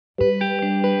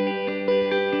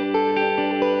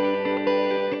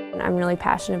really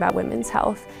passionate about women's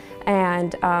health,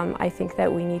 and I think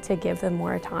that we need to give them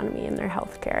more autonomy in their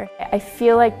health care. I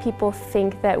feel like people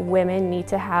think that women need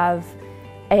to have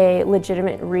a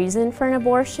legitimate reason for an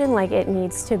abortion, like it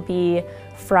needs to be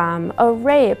from a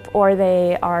rape, or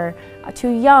they are too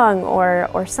young,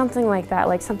 or something like that,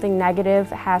 like something negative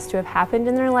has to have happened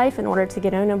in their life in order to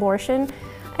get an abortion.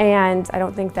 And I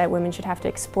don't think that women should have to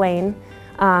explain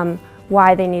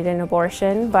why they need an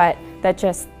abortion, but that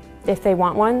just, if they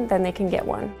want one, then they can get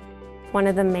one. One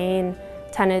of the main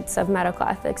tenets of medical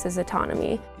ethics is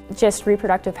autonomy. Just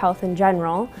reproductive health in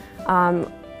general.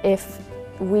 If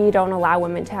we don't allow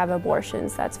women to have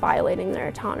abortions, that's violating their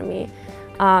autonomy.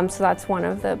 So that's one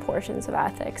of the portions of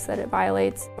ethics that it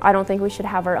violates. I don't think we should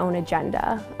have our own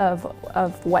agenda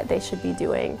of what they should be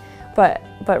doing, but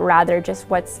rather just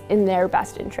what's in their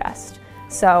best interest.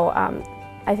 So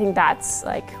I think that's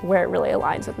like where it really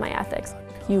aligns with my ethics.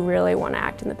 You really want to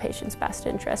act in the patient's best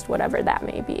interest, whatever that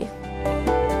may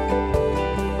be.